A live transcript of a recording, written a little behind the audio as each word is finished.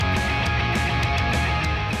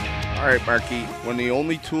All right, Marky, when the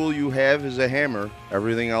only tool you have is a hammer,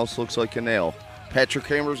 everything else looks like a nail. Patrick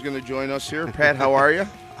Hamer's going to join us here. Pat, how are you?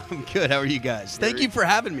 I'm good. How are you guys? Thank you for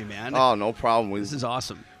having me, man. Oh, no problem. This is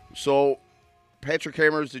awesome. So, Patrick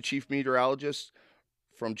Hamer is the chief meteorologist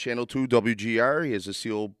from Channel 2 WGR. He has a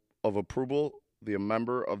seal of approval, a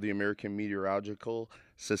member of the American Meteorological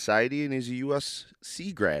Society, and he's a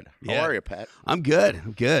USC grad. How are you, Pat? I'm good.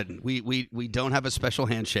 I'm good. We don't have a special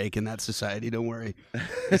handshake in that society. Don't worry.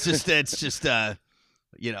 It's just one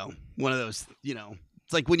of those,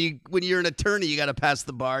 it's like when you're an attorney, you got to pass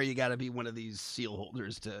the bar. You got to be one of these seal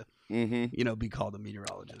holders to, be called a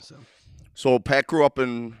meteorologist. So Pat grew up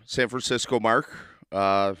in San Francisco, Mark.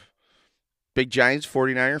 Big Giants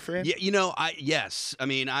 49er fan? Yeah, yes. I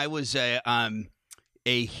mean, I was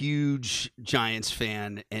a huge Giants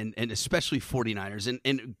fan and especially 49ers.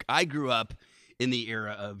 And I grew up in the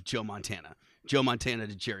era of Joe Montana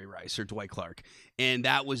to Jerry Rice or Dwight Clark. And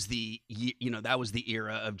that was the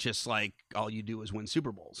era of just like all you do is win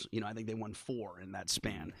Super Bowls. I think they won 4 in that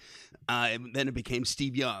span. And then it became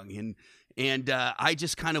Steve Young. And I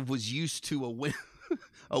just kind of was used to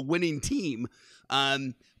a winning team.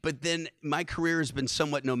 But then my career has been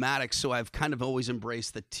somewhat nomadic, so I've kind of always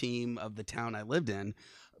embraced the team of the town I lived in.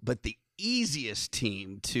 But the easiest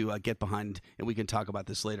team to get behind, and we can talk about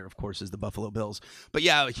this later, of course, is the Buffalo Bills. But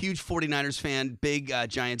yeah, a huge 49ers fan, big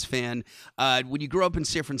Giants fan. When you grow up in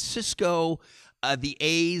San Francisco, the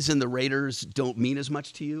A's and the Raiders don't mean as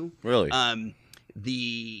much to you. Really?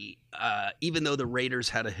 Even though the Raiders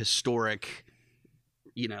had a historic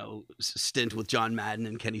stint with John Madden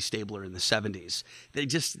and Kenny Stabler in the 70s. I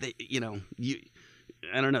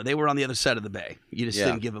don't know. They were on the other side of the bay. You just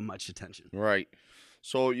didn't give them much attention. Right.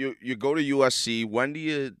 So you go to USC. When do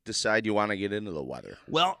you decide you want to get into the weather?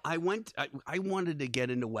 Well, I wanted to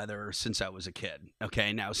get into weather since I was a kid.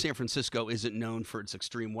 Okay. Now, San Francisco isn't known for its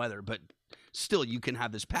extreme weather, but still you can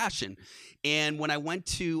have this passion. And when I went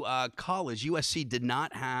to college, USC did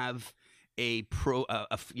not have a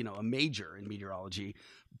major in meteorology,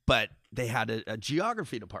 but they had a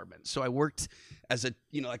geography department. So I worked as a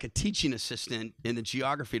teaching assistant in the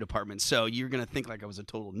geography department. So you're going to think like I was a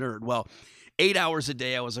total nerd. Well, 8 hours a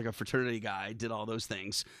day, I was like a fraternity guy, did all those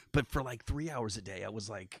things. But for like 3 hours a day, I was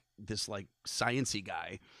like this like sciencey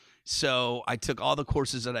guy. So I took all the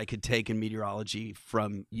courses that I could take in meteorology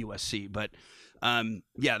from USC. But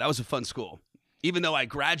that was a fun school. Even though I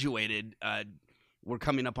graduated, we're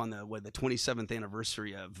coming up on the 27th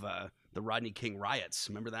anniversary of the Rodney King riots.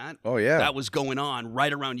 Remember that? Oh, yeah. That was going on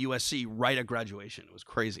right around USC, right at graduation. It was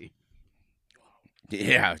crazy.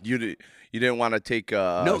 Yeah, you didn't want to take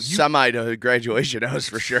semi to graduation, that was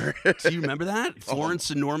for sure. Do you remember that?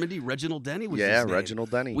 Florence and Normandy, Reginald Denny was his name. Yeah,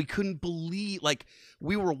 Reginald Denny. We couldn't believe,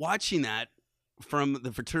 we were watching that from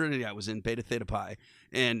the fraternity I was in, Beta Theta Pi,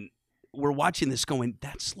 and we're watching this going,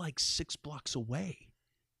 that's like 6 blocks away.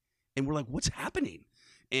 And we're like, what's happening?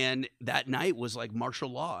 And that night was like martial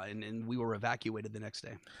law, and we were evacuated the next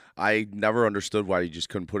day. I never understood why he just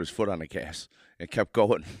couldn't put his foot on the gas and kept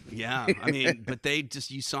going. Yeah, I mean, but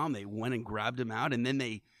you saw him. They went and grabbed him out, and then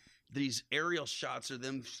these aerial shots are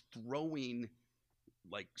them throwing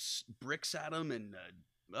like bricks at him, and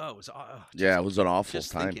it was it was an awful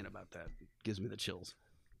just time. Thinking about that gives me the chills.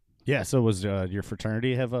 Yeah, so was your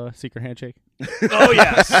fraternity have a secret handshake? Oh,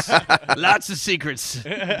 yes. Lots of secrets.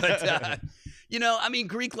 But,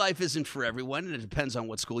 Greek life isn't for everyone, and it depends on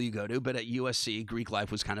what school you go to. But at USC, Greek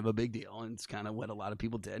life was kind of a big deal, and it's kind of what a lot of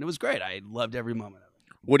people did. And it was great. I loved every moment of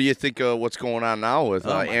it. What do you think of what's going on now with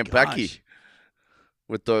Aunt Becky?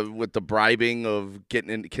 With the bribing of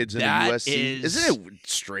getting kids into USC? Isn't it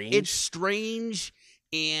strange? It's strange,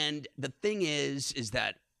 and the thing is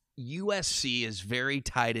that USC is very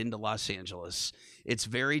tied into Los Angeles. It's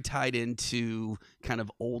very tied into kind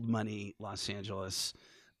of old money Los Angeles.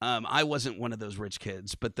 I wasn't one of those rich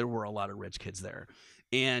kids, but there were a lot of rich kids there.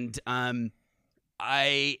 And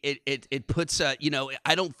it puts I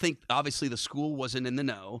don't think, obviously the school wasn't in the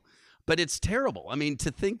know, but it's terrible. I mean,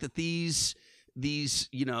 to think that these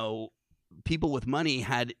people with money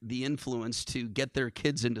had the influence to get their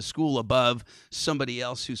kids into school above somebody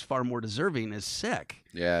else who's far more deserving is sick.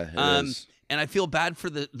 Yeah, it is. And I feel bad for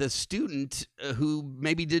the student who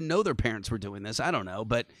maybe didn't know their parents were doing this. I don't know,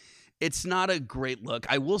 but it's not a great look.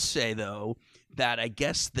 I will say, though, that I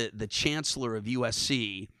guess the chancellor of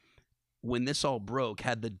USC, when this all broke,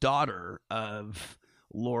 had the daughter of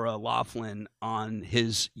Laura Loughlin on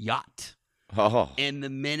his yacht. Oh. And the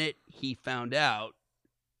minute he found out,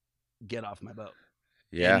 get off my boat.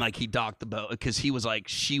 Yeah. And he docked the boat because he was like,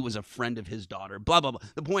 she was a friend of his daughter, blah, blah, blah.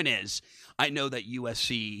 The point is, I know that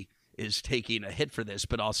USC is taking a hit for this,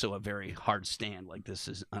 but also a very hard stand. Like, this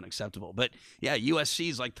is unacceptable. But yeah, USC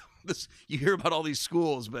is like this. You hear about all these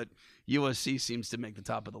schools, but USC seems to make the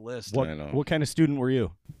top of the list. What kind of student were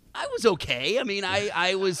you? I was okay. I mean,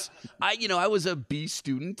 I was a B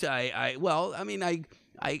student. I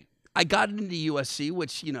got into USC,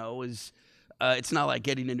 which, is it's not like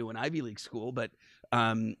getting into an Ivy League school, but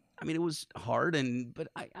I mean, it was hard, but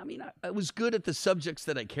I was good at the subjects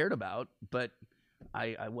that I cared about, but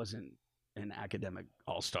I wasn't an academic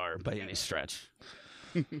all-star by any stretch.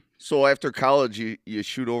 So after college, you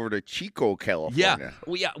shoot over to Chico, California.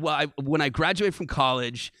 Well, when I graduated from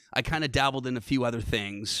college, I kind of dabbled in a few other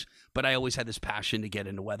things, but I always had this passion to get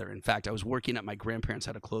into weather. In fact, I was working at my grandparents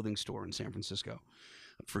had a clothing store in San Francisco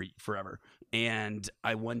forever, and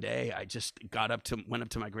one day I just went up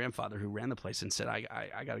to my grandfather who ran the place and said,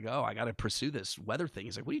 I gotta go. I gotta pursue this weather thing.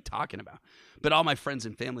 He's like, what are you talking about? But all my friends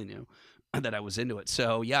and family knew that I was into it.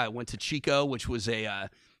 So yeah, I went to Chico, which was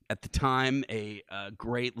at the time, a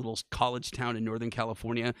great little college town in Northern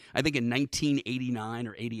California. I think in 1989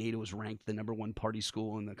 or 88, it was ranked the #1 party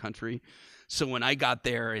school in the country. So when I got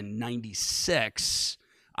there in 96,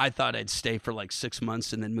 I thought I'd stay for like 6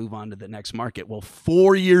 months and then move on to the next market. Well,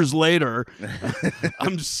 4 years later,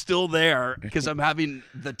 I'm still there because I'm having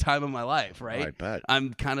the time of my life, right? I bet.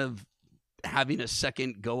 I'm kind of having a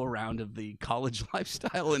second go around of the college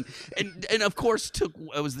lifestyle, and of course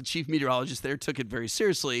I was the chief meteorologist there, took it very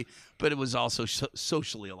seriously, but it was also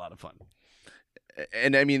socially a lot of fun.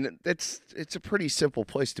 And I mean, it's a pretty simple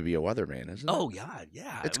place to be a weatherman, isn't it? Oh God,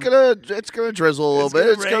 yeah. It's gonna drizzle a little bit.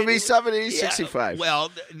 It's gonna be 70, Yeah. 65.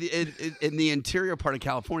 Well, in the interior part of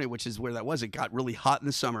California, which is where that was, it got really hot in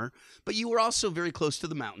the summer. But you were also very close to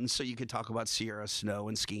the mountains, so you could talk about Sierra snow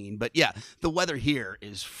and skiing. But yeah, the weather here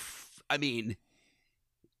is,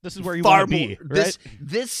 This is where you far want to be, more. right?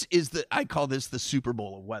 This is I call this the Super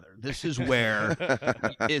Bowl of weather. This is where,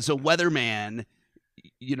 as a weatherman,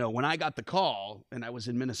 when I got the call and I was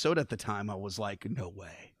in Minnesota at the time, I was like, no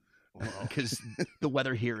way, because the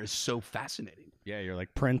weather here is so fascinating. Yeah, you're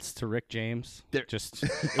like Prince to Rick James.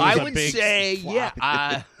 I would say, flop.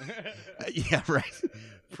 yeah, right.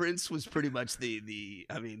 Prince was pretty much the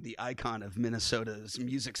icon of Minnesota's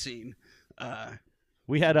music scene.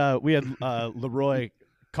 We had Leroy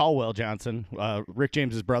Caldwell Johnson, Rick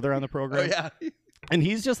James's brother, on the program. Oh yeah. And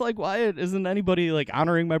he's just like, why isn't anybody like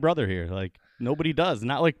honoring my brother here? Like, nobody does.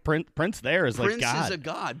 Not like Prince there is like God. Prince is a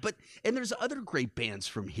god. And there's other great bands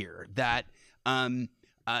from here that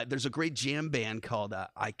there's a great jam band called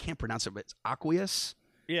I can't pronounce it, but it's Aqueous.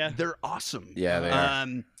 Yeah. They're awesome. Yeah, they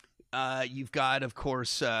are. You've got, of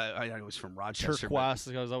course, I know it was from Rochester. Turquoise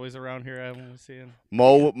was always around here. I was seeing.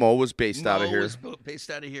 Mo was based out of here.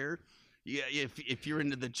 Based out of here. Yeah, if you're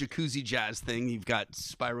into the jacuzzi jazz thing, you've got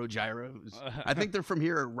Spyro Gyra. I think they're from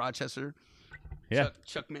here, Rochester. Yeah.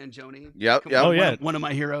 Chuck Mangione. Yep. Oh, yeah. One of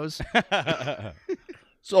my heroes.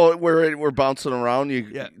 So we're bouncing around.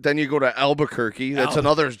 Then you go to Albuquerque. That's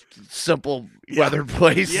another simple weather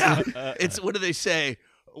place. Yeah. What do they say?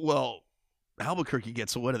 Well, Albuquerque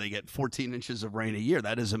gets, what do they get? 14 inches of rain a year.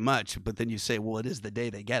 That isn't much. But then you say, well, it is the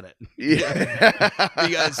day they get it.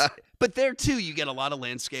 Yeah. But there, too, you get a lot of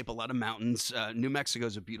landscape, a lot of mountains. New Mexico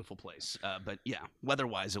is a beautiful place. But, yeah,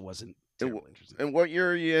 weather-wise, it wasn't terribly interesting. And what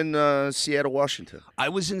year are you in Seattle, Washington? I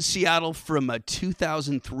was in Seattle from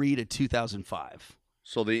 2003 to 2005.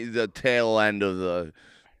 So the tail end of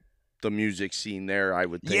the music scene there, I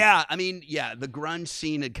would think. Yeah, the grunge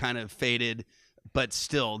scene had kind of faded, but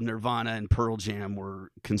still, Nirvana and Pearl Jam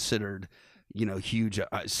were considered, huge,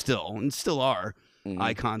 still are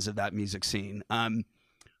icons of that music scene.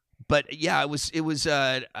 But yeah, it was.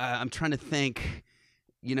 I'm trying to think,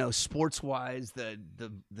 sports wise, the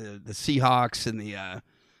Seahawks and the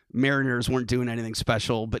Mariners weren't doing anything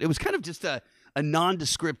special, but it was kind of just a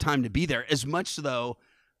nondescript time to be there. As much though,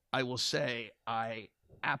 I will say I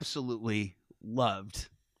absolutely loved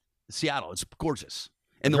Seattle. It's gorgeous.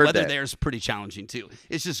 And the weather there is pretty challenging too.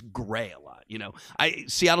 It's just gray a lot,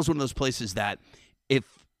 Seattle's one of those places that if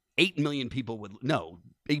 8 billion people would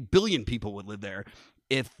live there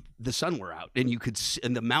if the sun were out, and you could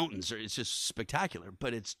and the mountains it's just spectacular,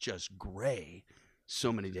 but it's just gray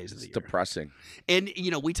so many days of the year. It's depressing. And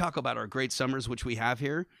we talk about our great summers, which we have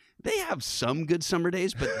here. They have some good summer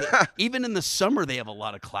days, but even in the summer they have a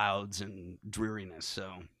lot of clouds and dreariness.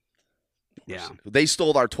 So yeah, they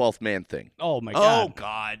stole our 12th man thing. Oh my God! Oh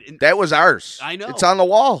God! And that was ours. I know. It's on the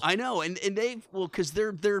wall. I know, and because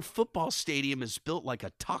their football stadium is built like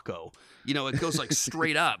a taco. It goes like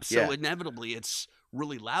straight up, so inevitably it's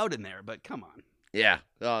really loud in there. But come on. Yeah.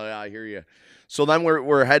 Oh, yeah, I hear you. So then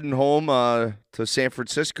we're heading home to San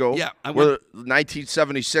Francisco. Yeah, where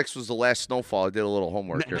 1976 was the last snowfall. I did a little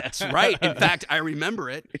homework here. That's right. In fact, I remember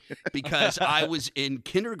it because I was in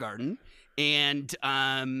kindergarten and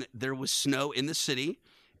there was snow in the city,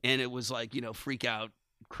 and it was like, freak out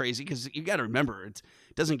crazy because you got to remember it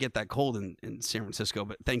doesn't get that cold in San Francisco,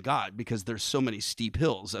 but thank God because there's so many steep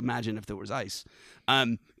hills. Imagine if there was ice.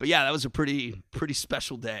 But yeah, that was a pretty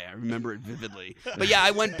special day. I remember it vividly. But yeah,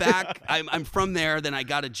 I went back. I'm from there. Then I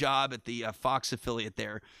got a job at the Fox affiliate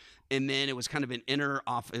there. And then it was kind of an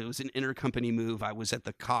intercompany move. I was at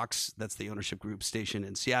the Cox, that's the ownership group station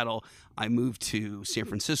in Seattle. I moved to San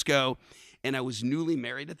Francisco, and I was newly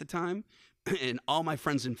married at the time. And all my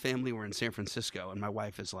friends and family were in San Francisco. And my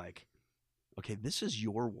wife is like, okay, this is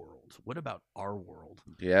your world. What about our world?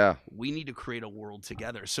 Yeah. We need to create a world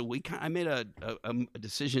together. So I made a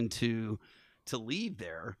decision to leave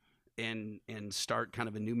there and start kind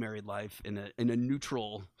of a new married life in a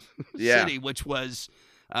neutral city, which was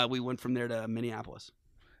we went from there to Minneapolis.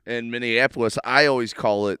 In Minneapolis, I always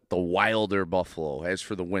call it the wilder Buffalo. As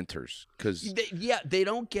for the winters, because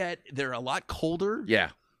they're a lot colder. Yeah,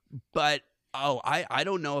 but I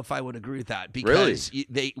don't know if I would agree with that because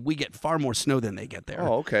we get far more snow than they get there.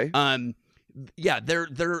 Oh, okay. Yeah,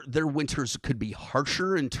 their winters could be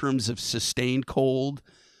harsher in terms of sustained cold,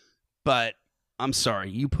 but I'm sorry,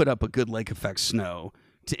 you put up a good lake effect snow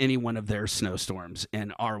to any one of their snowstorms,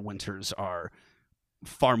 and our winters are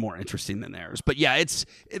far more interesting than theirs. But yeah, it's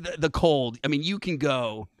the cold. I mean, you can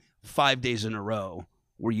go 5 days in a row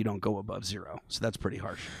where you don't go above zero, so that's pretty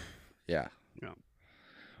harsh. Yeah. Yeah.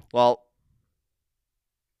 Well,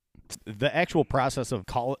 the actual process of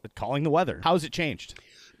calling the weather, how has it changed?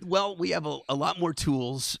 Well, we have a lot more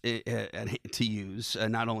tools to use,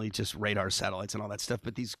 not only just radar satellites and all that stuff,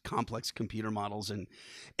 but these complex computer models, and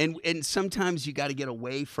sometimes you got to get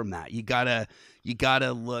away from that. You gotta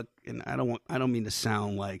look, and I don't mean to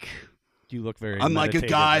sound like you look very. I'm like a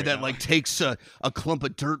guy right that now. like takes a clump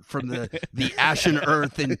of dirt from the ashen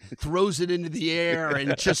earth and throws it into the air,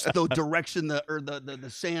 and just the direction the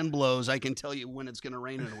sand blows, I can tell you when it's going to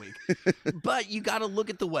rain in a week. But you got to look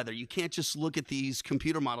at the weather. You can't just look at these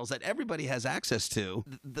computer models that everybody has access to.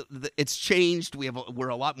 It's changed. We're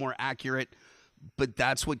a lot more accurate. But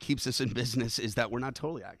that's what keeps us in business, is that we're not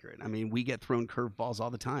totally accurate. I mean, we get thrown curveballs all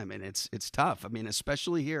the time, and it's tough. I mean,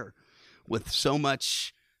 especially here with so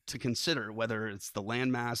much to consider, whether it's the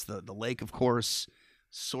landmass, the lake, of course,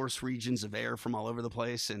 source regions of air from all over the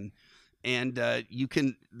place, and you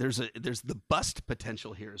can there's the bust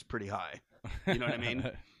potential here is pretty high. You know what I mean?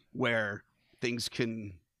 Where things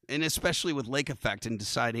can, and especially with lake effect and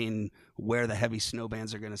deciding where the heavy snow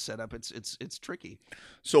bands are going to set up, it's tricky.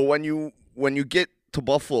 So when you get to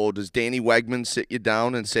Buffalo, does Danny Wegman sit you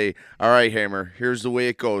down and say, all right, Hammer, here's the way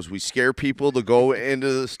it goes. We scare people to go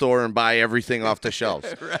into the store and buy everything off the shelves.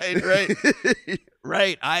 Right.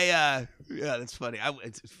 Right. Yeah, that's funny.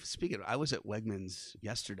 Speaking of, I was at Wegmans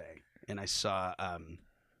yesterday, and I saw,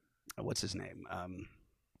 what's his name?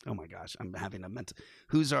 Oh my gosh, I'm having a mental.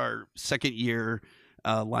 Who's our second year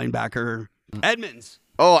linebacker? Edmonds.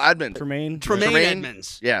 Oh, Edmonds. Tremaine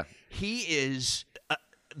Edmonds. Yeah. He is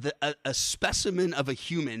a specimen of a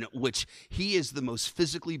human, which he is the most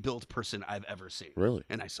physically built person I've ever seen. Really?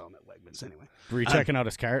 And I saw him at Wegmans anyway. Were you checking out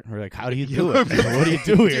his cart? We're like, how do you do it? What do you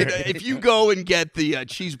do here? Dude, if you go and get the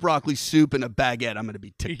cheese broccoli soup and a baguette, I'm going to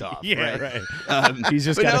be ticked off. Yeah, right. He's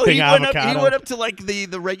just but got no, a big he avocado. went up to like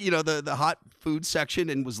the hot food section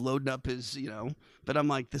and was loading up his, But I'm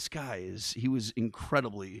like, this guy he was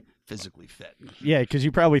incredibly physically fit. Yeah, because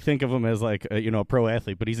you probably think of him as like a pro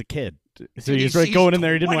athlete, but he's a kid. So And he's like going in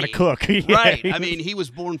there. He didn't 20. want to cook. Yeah, Right. I mean, he was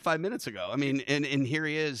born 5 minutes ago. I mean, and here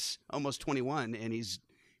he is, almost 21, and he's.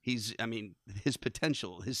 I mean, his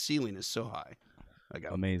potential, his ceiling is so high.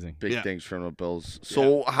 Amazing. Big things from the Bills.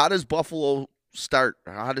 So how does Buffalo start?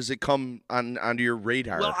 How does it come onto your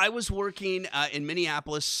radar? Well, I was working in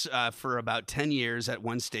Minneapolis for about 10 years at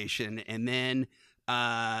one station, and then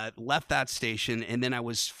left that station, and then I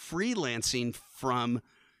was freelancing from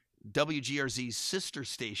WGRZ's sister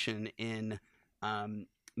station in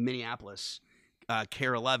Minneapolis,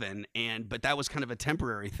 KARE 11, but that was kind of a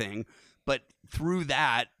temporary thing. But through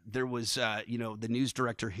that, there was, the news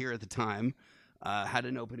director here at the time had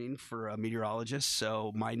an opening for a meteorologist,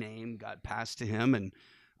 so my name got passed to him, and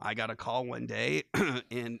I got a call one day,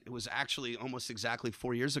 and it was actually almost exactly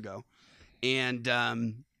 4 years ago, and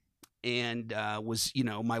was,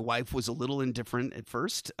 my wife was a little indifferent at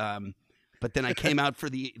first, but then I came out for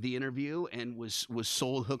the interview and was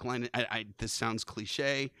sold hook, line. This sounds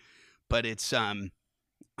cliche, but it's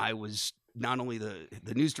I was not only the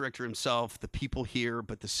news director himself, the people here,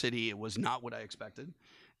 but the city. It was not what I expected,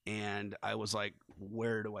 and I was like,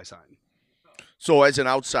 where do I sign? So as an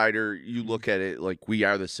outsider, you look at it like we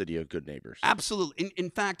are the city of good neighbors. Absolutely. In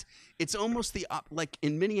fact, it's almost like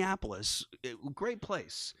in Minneapolis, great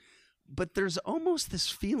place, but there's almost this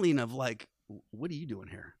feeling of like, what are you doing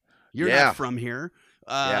here? You're not from here.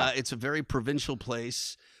 It's a very provincial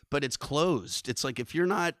place, but it's closed. It's like if you're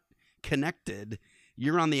not connected,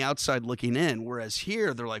 you're on the outside looking in. Whereas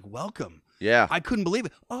here, they're like, welcome. Yeah. I couldn't believe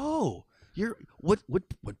it. Oh, you're what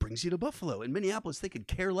brings you to Buffalo? In Minneapolis, they could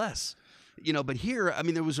care less. But here, I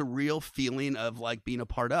mean, there was a real feeling of like being a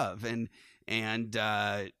part of, and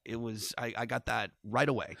it was, I got that right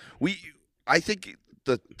away. I think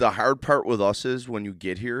the hard part with us is when you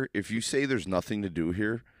get here, if you say there's nothing to do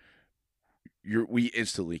here, we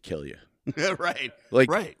instantly kill you. Right. Like,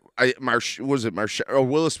 right. Willis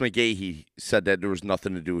McGahee said that there was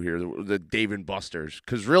nothing to do here. The Dave and Buster's,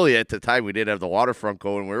 because really at the time we didn't have the waterfront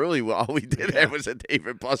going. All we did have was a Dave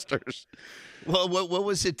and Buster's. Well, what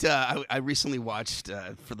was it? I recently watched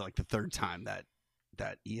for the third time that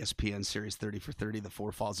ESPN series 30 for 30, the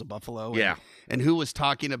Four Falls of Buffalo. And who was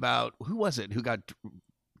talking about, who was it who got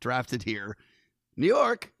drafted here? New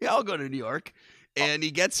York. Yeah, I'll go to New York. And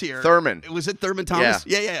he gets here. Thurman. Was it Thurman Thomas?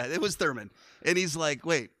 Yeah. It was Thurman. And he's like,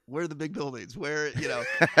 wait, where are the big buildings? Where,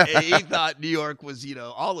 he thought New York was,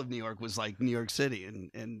 all of New York was like New York City.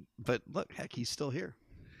 But look, heck, he's still here.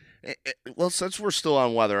 Well, since we're still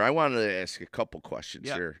on weather, I wanted to ask a couple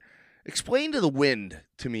questions here. Explain to the wind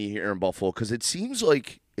to me here in Buffalo, because it seems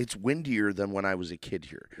like it's windier than when I was a kid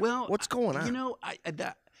here. Well, what's going on?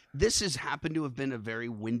 This has happened to have been a very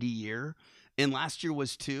windy year. And last year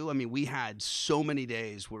was too. I mean, we had so many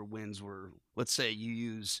days where winds were, let's say you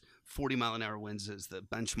use 40-mile-an-hour winds as the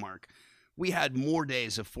benchmark. We had more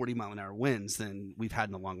days of 40-mile-an-hour winds than we've had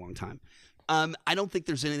in a long, long time. I don't think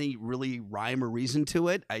there's any really rhyme or reason to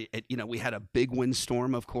it. We had a big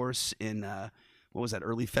windstorm, of course, in what was that,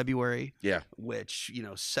 early February? Yeah. Which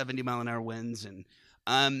 70-mile-an-hour winds,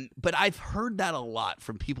 but I've heard that a lot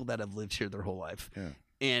from people that have lived here their whole life. Yeah.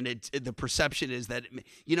 And the perception is that,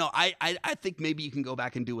 I think maybe you can go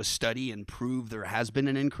back and do a study and prove there has been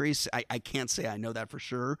an increase. I can't say I know that for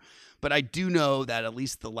sure, but I do know that at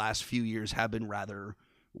least the last few years have been rather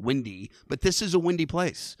windy. But this is a windy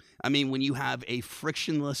place. I mean, when you have a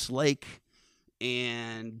frictionless lake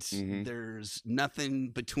and there's nothing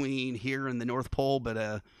between here and the North Pole but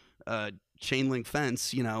a chain link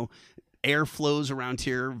fence, air flows around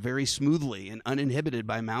here very smoothly and uninhibited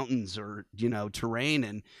by mountains or, terrain,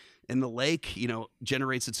 and the lake,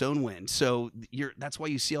 generates its own wind. So that's why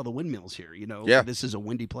you see all the windmills here. This is a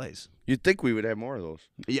windy place. You'd think we would have more of those.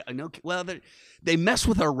 Yeah, no. Well, they mess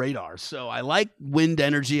with our radar. So I like wind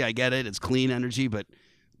energy. I get it. It's clean energy, but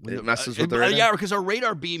it messes with the radar. Yeah, because our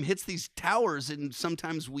radar beam hits these towers, and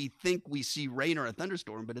sometimes we think we see rain or a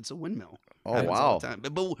thunderstorm, but it's a windmill. Oh, wow. All the time.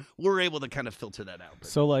 But we're able to kind of filter that out.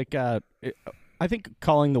 So, I think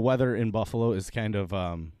calling the weather in Buffalo is kind of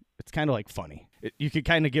it's kind of like funny. You could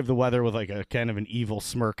kind of give the weather with like a kind of an evil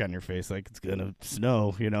smirk on your face, like it's gonna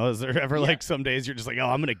snow. Is there ever like some days you're just like, oh,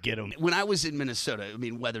 I'm gonna get them? When I was in Minnesota, I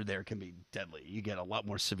mean, weather there can be deadly. You get a lot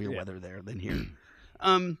more severe weather there than here.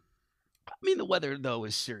 I mean, the weather though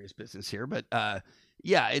is serious business here, but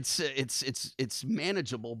it's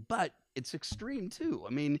manageable, but it's extreme too.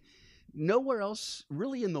 I mean, nowhere else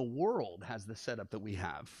really in the world has the setup that we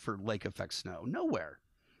have for lake effect snow. Nowhere.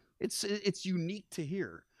 It's unique to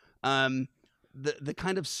here. The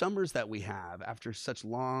kind of summers that we have after such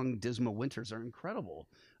long dismal winters are incredible.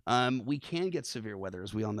 We can get severe weather,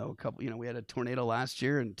 as we all know. We had a tornado last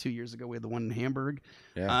year, and 2 years ago we had the one in Hamburg.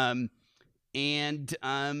 Yeah.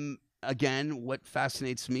 Again, what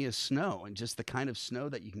fascinates me is snow and just the kind of snow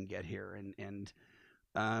that you can get here.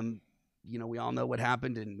 We all know what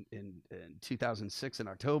happened in 2006 in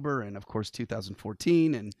October, and of course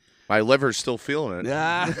 2014. And my liver's still feeling it.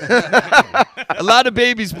 A lot of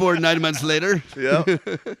babies born 9 months later. Yeah.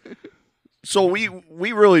 So we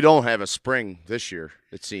really don't have a spring this year,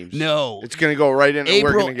 it seems. No. It's going to go right in and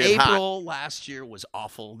we're going to get hot. April last year was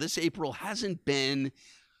awful. This April hasn't been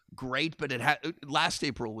great, but last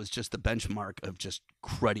April was just the benchmark of just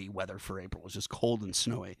cruddy weather for April. It was just cold and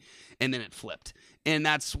snowy, and then it flipped. And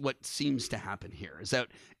that's what seems to happen here, is that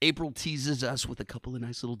April teases us with a couple of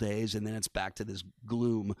nice little days, and then it's back to this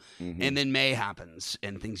gloom. And then May happens,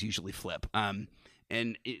 and things usually flip.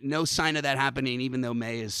 No sign of that happening, even though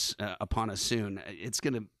May is upon us soon.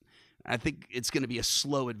 I think it's going to be a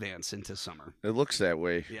slow advance into summer. It looks that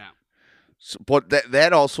way. Yeah. So, but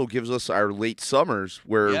that also gives us our late summers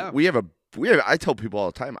where we have a I tell people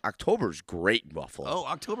all the time, October's great in Buffalo. Oh,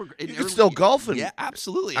 October. You can still golf in Yeah,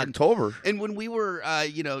 absolutely. October. And when we were,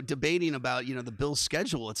 debating about, the Bills'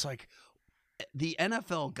 schedule, it's like the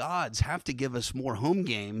NFL gods have to give us more home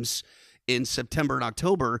games in September and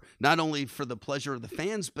October, not only for the pleasure of the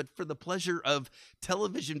fans, but for the pleasure of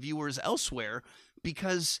television viewers elsewhere,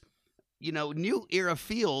 because, New Era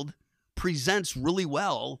Field presents really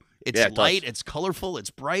well. It's light, it's colorful,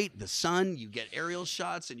 it's bright, the sun, you get aerial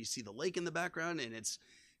shots and you see the lake in the background, and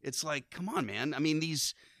it's like, come on, man. I mean,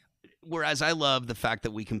 whereas I love the fact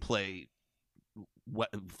that we can play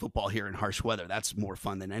football here in harsh weather. That's more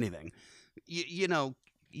fun than anything. You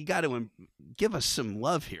got to give us some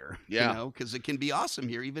love here, because it can be awesome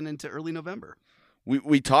here even into early November.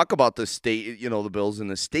 We talk about the state, the Bills in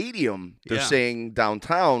the stadium. They're saying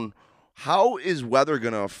downtown. How is weather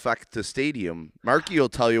going to affect the stadium? Marky will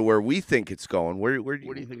tell you where we think it's going. Where do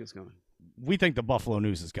you think it's going? We think the Buffalo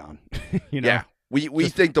News is gone. Yeah, we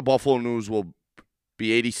think the Buffalo News will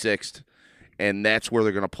be 86th, and that's where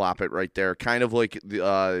they're going to plop it right there, kind of like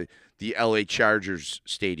the LA Chargers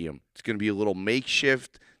stadium. It's going to be a little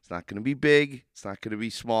makeshift. It's not going to be big. It's not going to be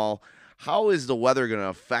small. How is the weather going to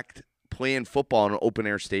affect playing football in an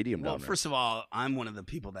open-air stadium down there? First of all, I'm one of the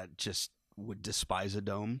people that just would despise a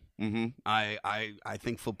dome. Mm-hmm. I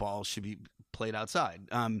think football should be played outside.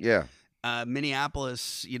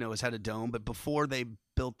 Minneapolis, has had a dome, but before they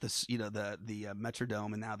built this, the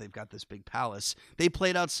Metrodome, and now they've got this big palace, they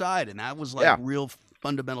played outside, and that was like real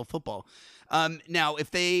fundamental football. Now, if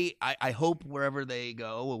I hope wherever they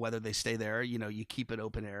go, or whether they stay there, you keep it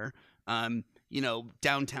open air.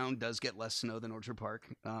 Downtown does get less snow than Orchard Park.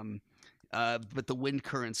 But the wind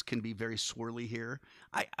currents can be very swirly here.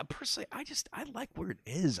 I personally, I like where it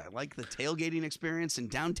is. I like the tailgating experience in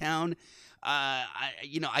downtown.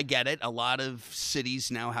 I get it. A lot of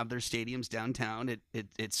cities now have their stadiums downtown.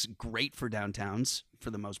 It's great for downtowns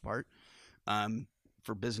for the most part,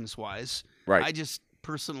 for business wise. Right. I just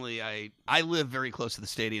personally, I live very close to the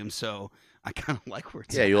stadium, so I kind of like where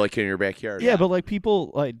it's at. at. You like it in your backyard. Yeah, but like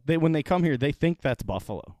people, when they come here, they think that's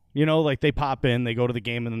Buffalo. They pop in, they go to the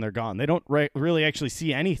game, and then they're gone. They don't really actually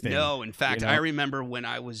see anything. No, in fact, I remember when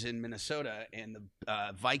I was in Minnesota and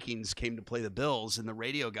the Vikings came to play the Bills, and the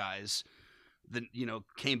radio guys,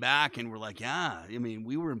 came back and were like, "Yeah, I mean,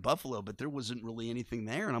 we were in Buffalo, but there wasn't really anything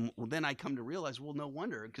there." And then I come to realize, well, no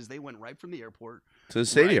wonder, because they went right from the airport to the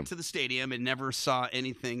stadium, and never saw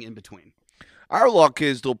anything in between. Our luck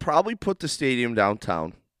is they'll probably put the stadium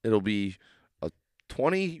downtown. It'll be a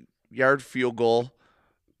 20-yard field goal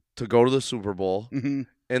to go to the Super Bowl, mm-hmm.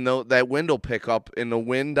 and that wind will pick up, and the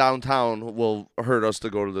wind downtown will hurt us to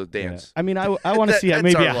go to the dance. Yeah. I mean, I want to see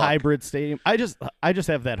maybe a luck. hybrid stadium. I just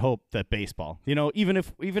have that hope that baseball, even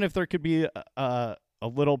if there could be a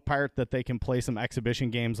little part that they can play some exhibition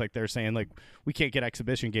games, like they're saying, like we can't get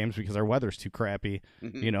exhibition games because our weather's too crappy,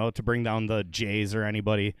 mm-hmm. To bring down the Jays or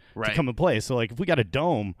anybody right. to come and play. So like if we got a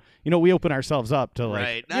dome, we open ourselves up to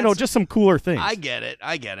right. just some cooler things. I get it.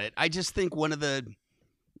 I just think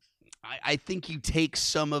I think you take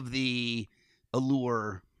some of the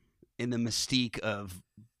allure and the mystique of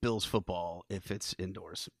Bills football if it's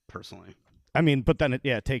indoors, personally. I mean, but then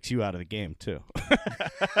it takes you out of the game too.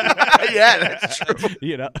 Yeah, that's true.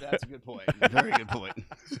 That's a good point. Very good point.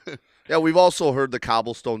 Yeah, we've also heard the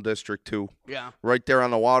Cobblestone District too. Yeah, right there on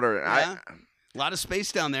the water. Yeah. A lot of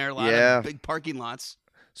space down there. A lot of big parking lots.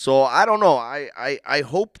 So I don't know. I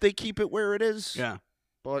hope they keep it where it is. Yeah,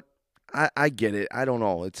 but I get it. I don't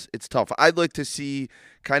know. It's tough. I'd like to see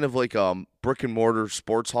kind of like brick and mortar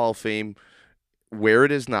sports hall of fame where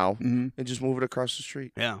it is now, mm-hmm. and just move it across the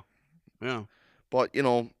street. Yeah. But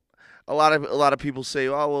a lot of people say,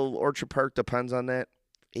 "Oh, well, Orchard Park depends on that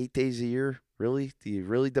 8 days a year." Really? Do you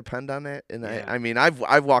really depend on that? And I mean,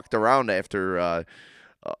 I've walked around after a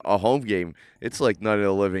home game. It's like Night of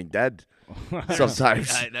the Living Dead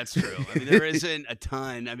sometimes. That's true. I mean, there isn't a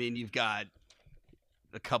ton. I mean, you've got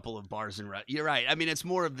a couple of bars and you're right. I mean, it's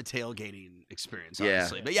more of the tailgating experience,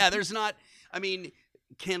 obviously. Yeah. But yeah, there's not. I mean,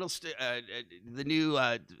 Candlestick, the new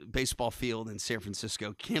baseball field in San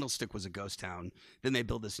Francisco, Candlestick was a ghost town. Then they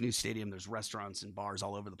built this new stadium. There's restaurants and bars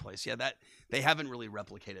all over the place. Yeah, that they haven't really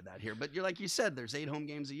replicated that here. But like you said, there's 8 home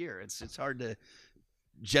games a year. It's hard to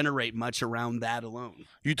generate much around that alone.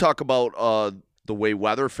 You talk about the way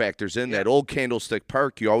weather factors in that old Candlestick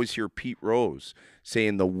Park. You always hear Pete Rose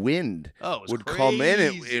saying the wind would come in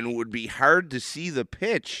and it would be hard to see the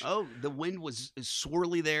pitch. Oh, the wind was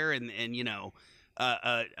swirly there, and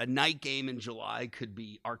a night game in July could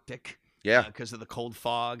be Arctic. Yeah. because of the cold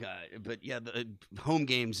fog. But yeah, the home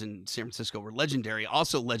games in San Francisco were legendary.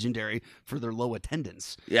 Also legendary for their low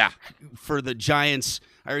attendance. Yeah. For the Giants,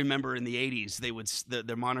 I remember in the '80s,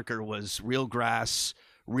 their moniker was real grass,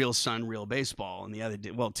 real sun, real baseball, and the other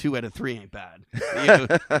 2 out of 3 ain't bad,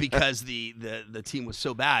 because the team was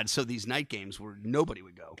so bad. So these night games where nobody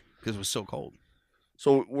would go because it was so cold.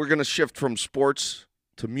 So we're gonna shift from sports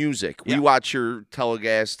to music. Yeah. We watch your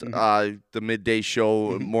telecast, the midday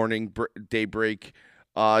show, morning daybreak.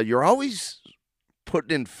 You're always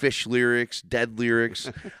putting in Fish lyrics, Dead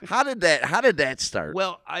lyrics. How did that start?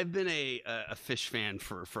 Well, I've been a Fish fan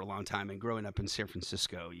for a long time, and growing up in San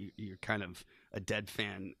Francisco, you're kind of a Dead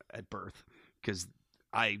fan at birth, because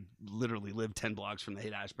I literally lived 10 blocks from the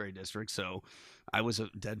Haight-Ashbury district, so I was a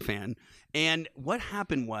Dead fan. And what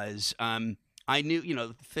happened was, I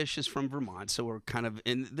knew, Fish is from Vermont, so we're kind of,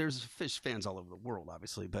 and there's Fish fans all over the world,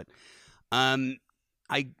 obviously, but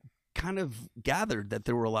I kind of gathered that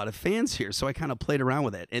there were a lot of fans here, so I kind of played around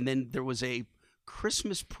with it. And then there was a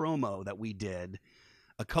Christmas promo that we did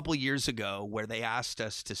a couple years ago where they asked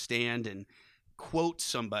us to stand and quote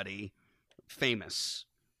somebody famous,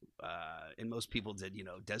 and most people did,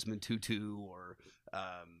 Desmond Tutu or,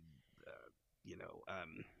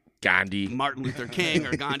 Gandhi. Martin Luther King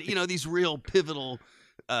or Gandhi, these real pivotal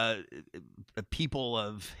people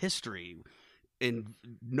of history and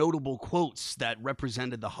notable quotes that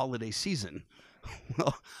represented the holiday season.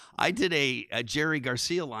 Well, I did a Jerry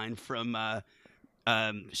Garcia line from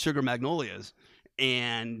Sugar Magnolias,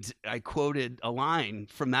 and I quoted a line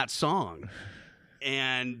from that song.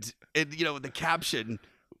 And the caption,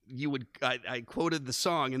 I quoted the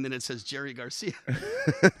song, and then it says Jerry Garcia,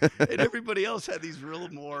 and everybody else had these real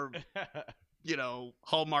more,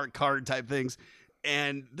 Hallmark card type things,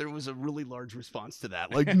 and there was a really large response to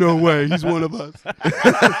that, like, no way, he's one of us.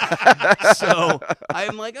 So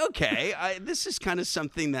I'm like, okay, this is kind of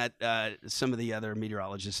something that some of the other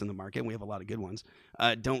meteorologists in the market, and we have a lot of good ones,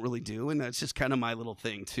 don't really do, and that's just kind of my little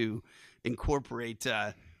thing to incorporate.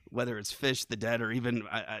 Whether it's Fish, the Dead, or even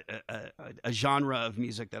a genre of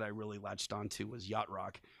music that I really latched onto was yacht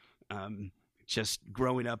rock. Just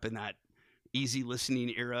growing up in that easy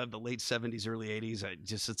listening era of the late 70s, early 80s,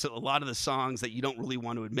 it's a lot of the songs that you don't really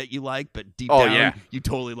want to admit you like, but deep down you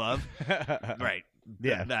totally love. Right.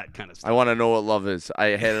 Yeah. That kind of stuff. I want to know what love is. I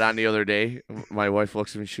had it on the other day. My wife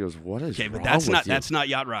looks at me. She goes, "What is wrong with you?" That's not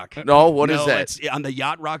yacht rock. No, what is that? It's, on the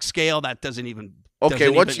yacht rock scale, that doesn't even. Okay,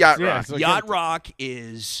 what's yacht rock? so Yacht rock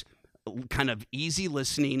is kind of easy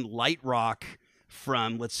listening, light rock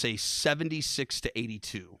from, let's say, 76 to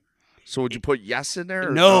 82. So would you put Yes in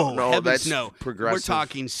there? No, that's no. progressive. We're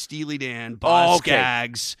talking Steely Dan, Boz okay.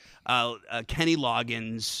 Scaggs, Kenny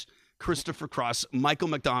Loggins, Christopher Cross, Michael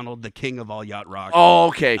McDonald, the king of all yacht rock. Oh,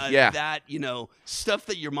 okay, yeah. That, stuff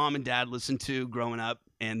that your mom and dad listened to growing up,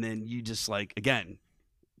 and then you just again,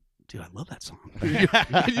 dude, I love that song.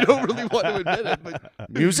 You don't really want to admit it, but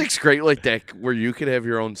music's great like that, where you could have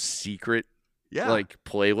your own secret,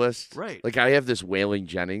 playlist. Right. Like I have this Wailing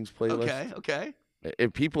Jennings playlist. Okay.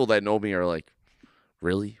 And people that know me are like,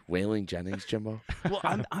 "Really, Wailing Jennings, Jimbo?" Well,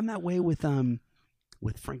 I'm that way with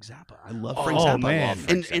Frank Zappa. I love Frank Zappa. Man.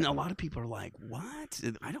 And a lot of people are like, "What?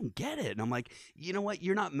 I don't get it." And I'm like, you know what?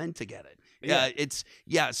 You're not meant to get it.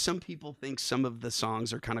 Yeah. Some people think some of the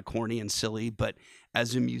songs are kind of corny and silly, but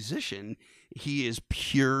as a musician, he is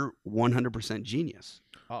pure 100% genius.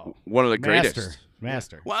 Oh, one of the greatest.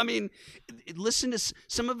 Master. Well, I mean, listen to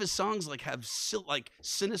some of his songs. Have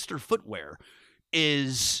Sinister Footwear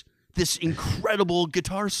is this incredible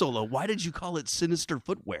guitar solo. Why did you call it Sinister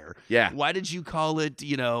Footwear? Yeah. Why did you call it,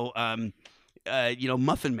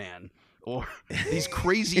 Muffin Man, or these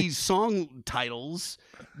crazy song titles?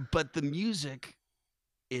 But the music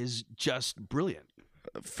is just brilliant.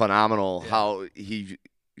 Phenomenal. How he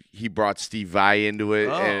brought Steve Vai into it.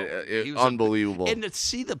 And, unbelievable. And to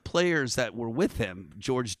see the players that were with him,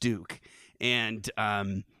 George Duke, and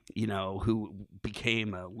who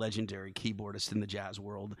became a legendary keyboardist in the jazz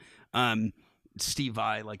world. Steve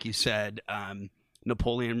Vai, like you said,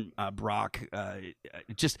 Napoleon Brock,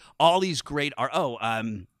 just all these great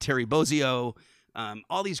Terry Bozzio,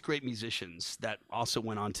 all these great musicians that also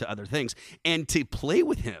went on to other things. And to play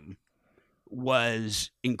with him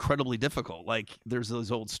was incredibly difficult. Like, there's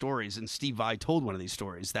those old stories, and Steve Vai told one of these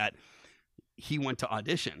stories that he went to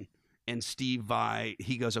audition, and Steve Vai,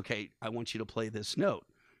 he goes, "Okay, I want you to play this note."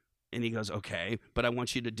 And he goes, "Okay, but I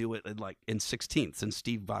want you to do it in 16ths." And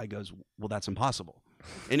Steve Vai goes, "Well, that's impossible."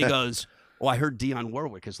 And he goes, "Oh, I heard Dionne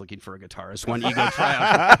Warwick is looking for a guitarist. Why don't you go try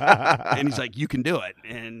out?" And he's like, "You can do it."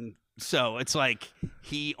 And so it's like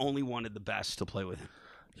he only wanted the best to play with him.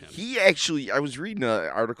 He actually, I was reading an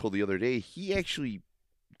article the other day.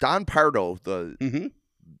 Don Pardo, the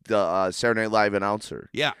Saturday Night Live announcer,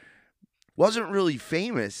 Yeah. wasn't really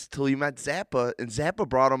famous till he met Zappa, and Zappa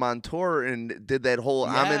brought him on tour and did that whole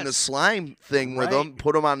 "I'm in the Yes. slime" thing with Right. him,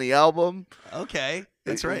 put him on the album. Okay.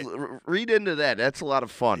 That's right. Read into that. That's a lot of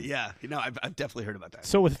fun. Yeah. I've definitely heard about that.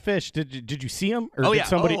 So with Fish, did you see him, or Oh, did yeah.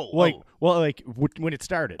 somebody when it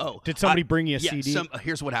started? Oh, did somebody bring you a yeah, CD?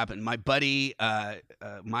 Here's what happened. My buddy,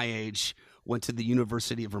 my age, went to the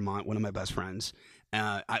University of Vermont. One of my best friends.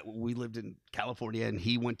 We lived in California, and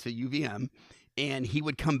he went to UVM, and he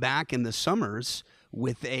would come back in the summers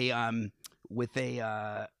with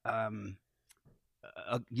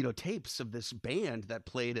tapes of this band that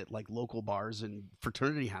played at like local bars and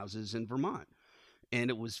fraternity houses in Vermont. And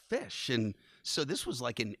it was Fish. And so this was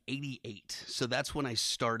like in '88. So that's when I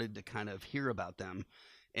started to kind of hear about them.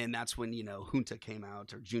 And that's when, Junta came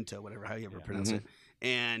out, or Junta, whatever, how you ever pronounce it.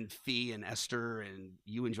 And Fee and Esther and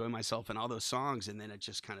You Enjoy Myself and all those songs. And then it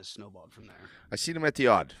just kind of snowballed from there. I seen him at the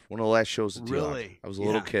Odd, one of the last shows at the Odd. Really? I was a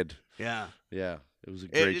little Yeah. kid. Yeah. Yeah, it was a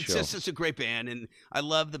great It's show. just such a great band, and I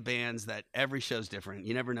love the bands that every show's different.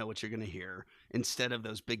 You never know what you're going to hear, instead of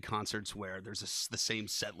those big concerts where there's the same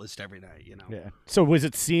set list every night. Yeah. So was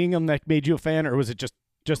it seeing them that made you a fan, or was it just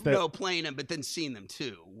that? No, playing them, but then seeing them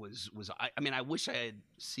too was. I wish I had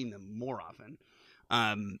seen them more often.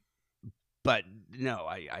 But no,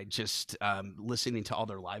 I just listening to all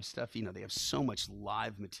their live stuff. They have so much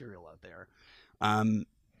live material out there.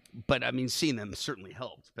 But seeing them certainly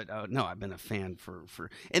helped. But no, I've been a fan for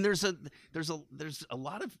and there's a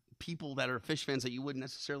lot of people that are Fish fans that you wouldn't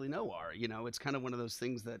necessarily know are. It's kind of one of those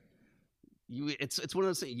things that it's one of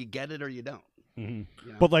those things, you get it or you don't.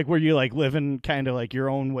 Mm-hmm. But like, were you like living kind of like your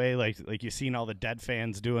own way, like you seen all the Dead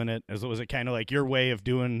fans doing it? Was it kind of like your way of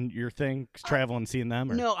doing your thing, traveling, seeing them?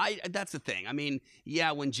 Or? No, that's the thing.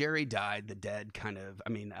 When Jerry died, the Dead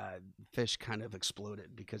Fish kind of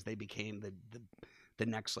exploded because they became the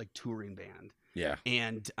next like touring band. Yeah.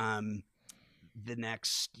 And the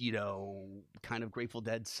next, kind of Grateful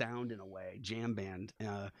Dead sound in a way, jam band.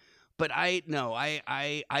 But I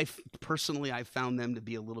personally, I found them to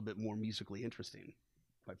be a little bit more musically interesting,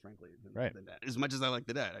 quite frankly, than that. As much as I like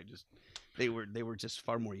the Dead, they were just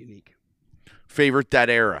far more unique. Favorite Dead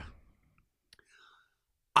era?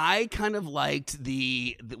 I kind of liked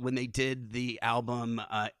the when they did the album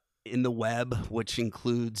In the Web, which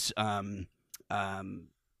includes what's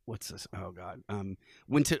this? Oh God,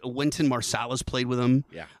 Wynton Marsalis played with them.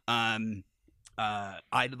 Yeah.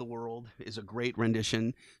 Eye to the World is a great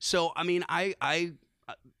rendition. So I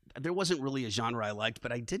there wasn't really a genre I liked,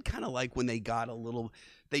 but I did kind of like when they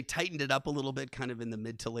tightened it up a little bit, kind of in the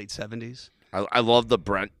mid to late 70s. I love the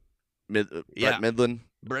Brent Midland.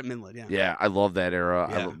 Brent Midland, yeah. Yeah, I love that era.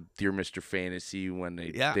 Yeah. I love Dear Mr. Fantasy when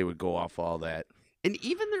they would go off all that. And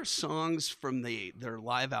even their songs from their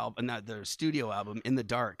live album, not their studio album, In the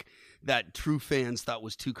Dark, that true fans thought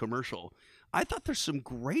was too commercial. I thought there's some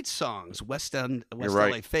great songs, West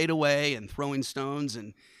LA Fade Away and Throwing Stones,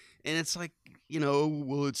 and it's like,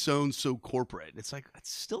 well, it sounds so corporate. It's like,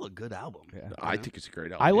 it's still a good album. Yeah. I think it's a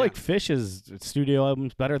great album. I like Fish's studio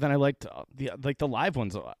albums better than I liked the live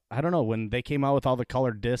ones. I don't know, when they came out with all the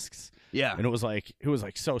colored discs. Yeah. And it was like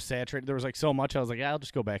so saturated. There was like so much. I was like, I'll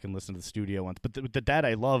just go back and listen to the studio ones. But the Dead,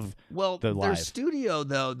 I love. Well, the their live. studio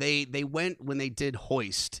though, they went when they did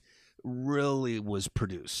Hoist. Really was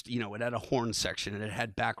produced. It had a horn section and it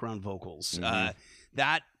had background vocals.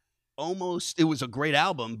 That it was a great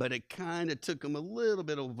album, but it kind of took them a little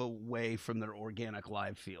bit away from their organic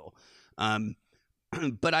live feel.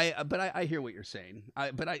 But I hear what you're saying.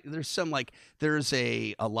 There's some there's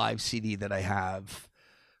a live CD that I have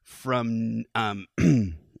from I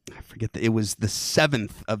forget it was the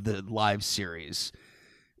 7th of the live series.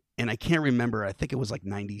 And I can't remember. I think it was like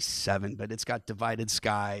 97, but it's got Divided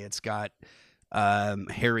Sky. It's got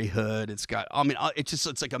Harry Hood. It's got,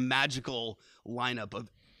 it's like a magical lineup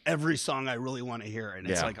of every song I really want to hear. And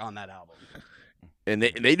it's like on that album. And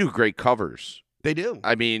they do great covers. They do.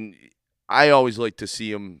 I always like to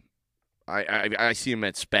see them. I see them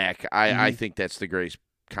at SPAC. I think that's the greatest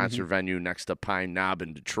concert venue next to Pine Knob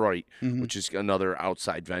in Detroit, which is another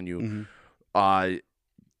outside venue.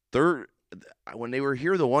 When they were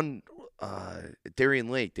here, the one at Darien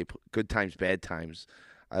Lake, they put Good Times, Bad Times.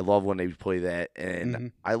 I love when they play that,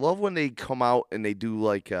 and I love when they come out and they do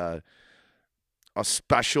like a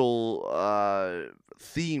special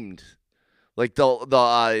themed, like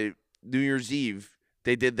the New Year's Eve.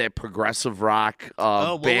 They did that progressive rock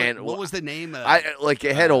band. What was the name? It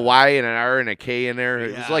had a Y and an R and a K in there.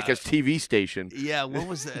 It was like a TV station. Yeah, what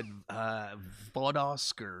was that?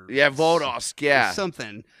 Vodosk or Vodosk, yeah. something.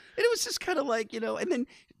 And it was just kind of like, and then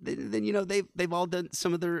they've all done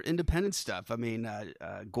some of their independent stuff. I mean,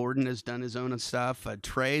 Gordon has done his own stuff.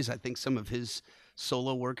 Trey's, I think some of his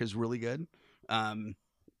solo work is really good.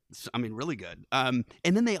 Really good. And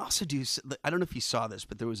then they also do, I don't know if you saw this,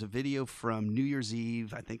 but there was a video from New Year's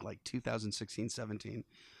Eve, I think like 2016, 17,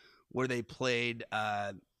 where they played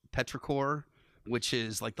Petrichor, which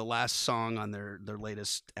is like the last song on their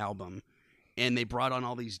latest album. And they brought on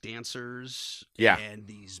all these dancers and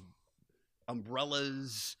these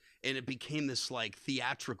umbrellas, and it became this like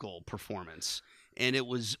theatrical performance. And it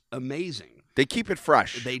was amazing. They keep it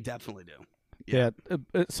fresh. They definitely do. Yeah.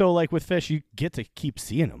 So like with Phish, you get to keep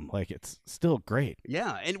seeing them. Like it's still great.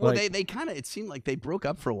 Yeah. And well, they kind of, it seemed like they broke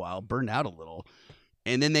up for a while, burned out a little,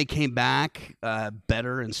 and then they came back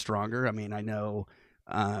better and stronger. I mean, I know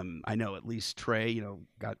at least Trey,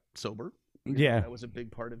 got sober. Yeah. That was a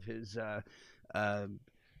big part of his, and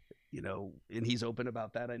he's open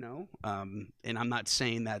about that, I know. And I'm not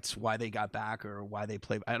saying that's why they got back or why they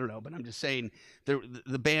played. I don't know, but I'm just saying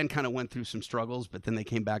the band kind of went through some struggles, but then they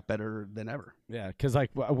came back better than ever. Yeah, because like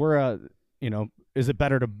we're, is it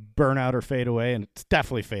better to burn out or fade away? And it's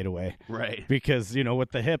definitely fade away. Right. Because,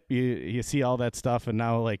 with the hip, you see all that stuff, and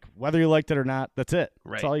now, like, whether you liked it or not, that's it.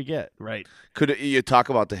 Right. That's all you get. Right. Could you talk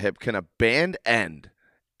about the hip? Can a band end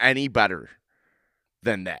any better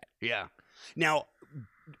than that? Yeah. Now,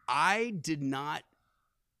 I did not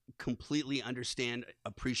completely understand,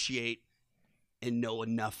 appreciate, and know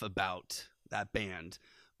enough about that band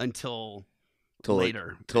until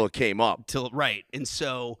later. Till it came up. Right.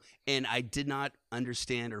 And I did not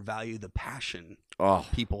understand or value the passion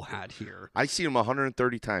people had here. I see them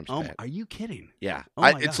 130 times. Oh, Pat. Are you kidding? Yeah. Oh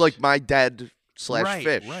my it's gosh. like my dead / Right,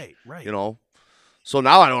 Fish. right. So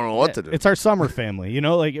now I don't know what to do. It's our summer family,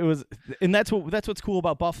 like it was, and that's what's cool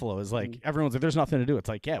about Buffalo is like everyone's like, there's nothing to do. It's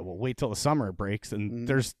like, yeah, we'll wait till the summer breaks, and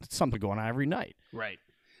there's something going on every night. Right.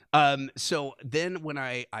 So then when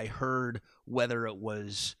I heard whether it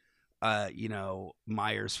was,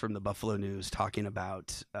 Myers from the Buffalo News talking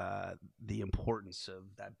about the importance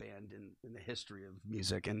of that band in the history of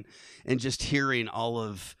music, and just hearing all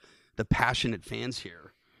of the passionate fans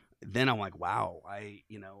here, then I'm like, wow.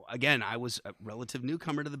 Again, I was a relative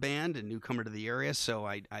newcomer to the band and newcomer to the area, so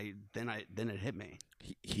then it hit me.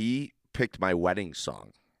 He picked my wedding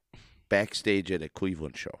song backstage at a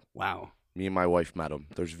Cleveland show. Wow. Me and my wife met him.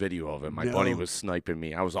 There's video of it. My buddy was sniping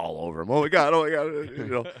me. I was all over him. Oh my god.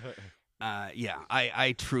 Yeah,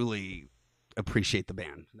 I truly appreciate the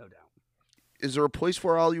band, no doubt. Is there a place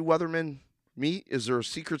where all you weathermen meet? Is there a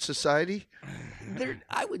secret society?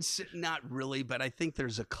 I would say not really, but I think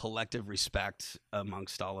there's a collective respect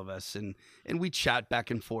amongst all of us, and we chat back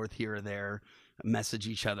and forth here or there, message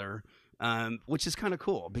each other, which is kind of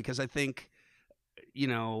cool because I think,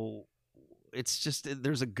 it's just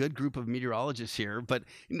there's a good group of meteorologists here, but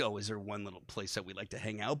is there one little place that we like to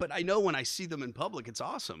hang out? But I know when I see them in public, it's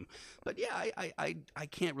awesome. But yeah, I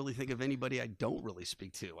can't really think of anybody I don't really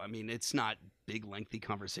speak to. I mean, it's not big, lengthy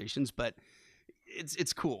conversations, but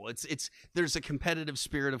it's cool. There's a competitive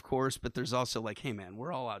spirit, of course, but there's also like, hey man,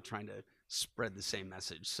 we're all out trying to spread the same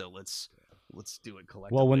message. So let's do it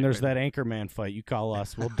collectively. Well, when there's that Anchorman fight, you call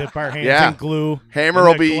us. We'll dip our hands Yeah. in glue. Hammer in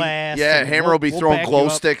will the be glass, Hammer will be we'll throwing back glow you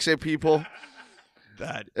up. sticks at people.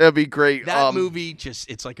 That'd be great. That movie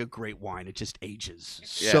it's like a great wine. It just ages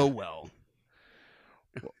so well.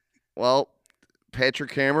 Well,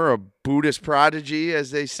 Patrick Hammer, a Buddhist prodigy, as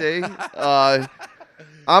they say. I'm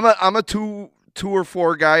a 2 or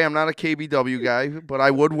 4 guy. I'm not a KBW guy, but I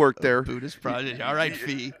would work there. Buddhist prodigy. All right,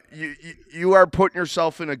 Fee. You are putting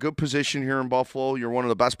yourself in a good position here in Buffalo. You're one of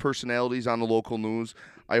the best personalities on the local news.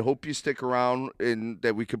 I hope you stick around and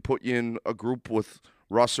that we could put you in a group with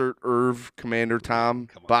Russert, Irv, Commander Tom,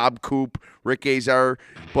 Bob Coop, Rick Azar.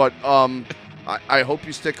 But I hope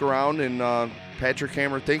you stick around. And Patrick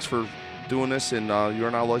Hammer, thanks for doing this. And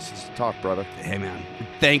you're now licensed to talk, brother. Hey, man.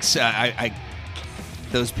 Thanks.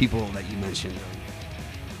 Those people that you mentioned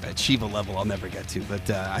achieve a level I'll never get to, but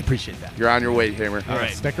I appreciate that. You're on your way, Hammer. All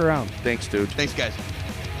right. Stick around. Thanks, dude. Thanks, guys.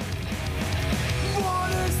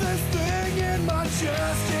 What is this thing in my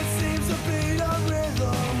chest? It seems to be a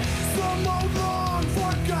rhythm. Some old long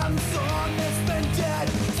forgotten song that's been dead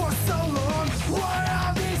for so long. What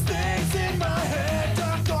are these things in my head?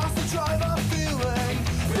 Dark thoughts that drive a feeling.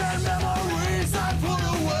 Their memories I put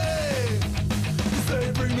away.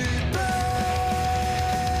 They bring me back.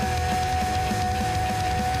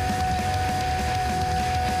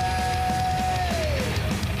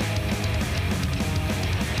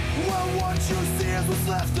 Well, what you see is what's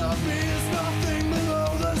left of me is nothing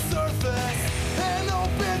below the surface. An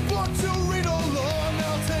open book to read aloud.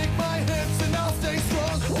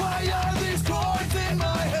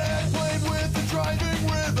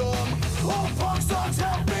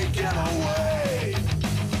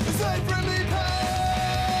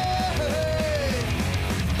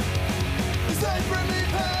 they bring me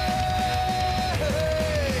pain.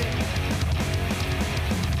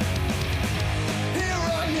 Here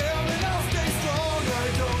I am and I'll stay strong. I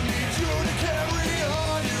don't need you to carry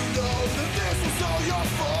on. You know that this was all your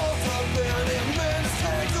fault. A million men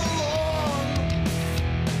tagged along.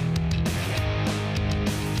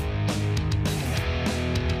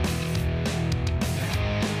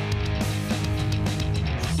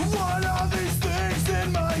 What are these things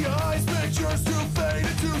in my eyes? Pictures too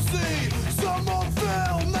faded to see. Some